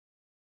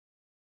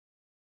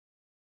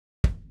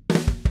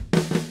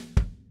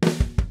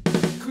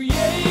Creative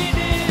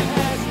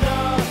has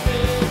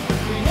nothing.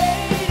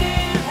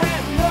 Creative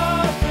has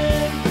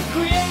nothing.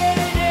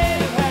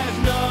 Creative has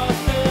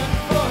nothing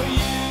for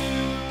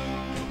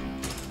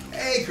you.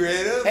 Hey,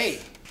 Creative. Hey.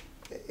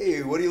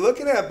 Hey, what are you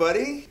looking at,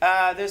 buddy?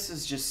 This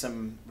is just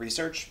some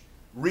research.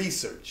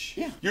 Research.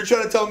 Yeah. You're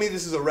trying to tell me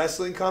this is a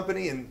wrestling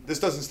company and this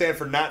doesn't stand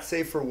for not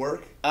safe for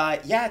work?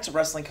 Yeah, it's a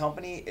wrestling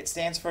company. It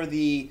stands for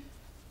the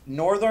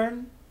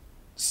Northern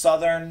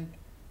Southern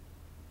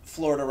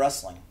Florida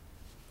Wrestling.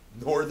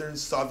 Northern,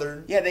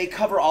 Southern? Yeah, they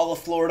cover all of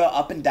Florida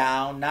up and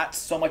down, not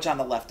so much on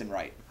the left and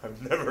right.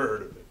 I've never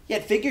heard of it. Yeah,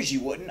 it figures you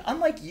wouldn't.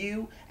 Unlike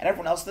you and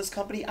everyone else in this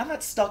company, I'm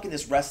not stuck in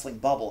this wrestling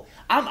bubble.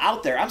 I'm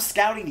out there. I'm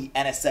scouting the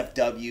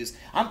NSFWs.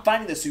 I'm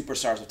finding the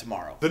superstars of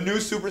tomorrow. The new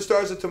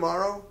superstars of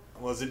tomorrow?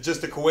 Well, is it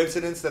just a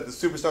coincidence that the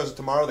superstars of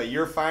tomorrow that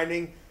you're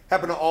finding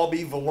happen to all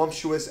be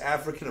voluptuous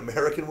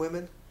African-American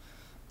women?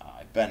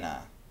 I've been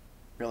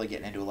really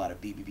getting into a lot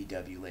of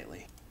BBBW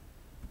lately.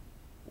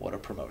 What a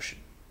promotion.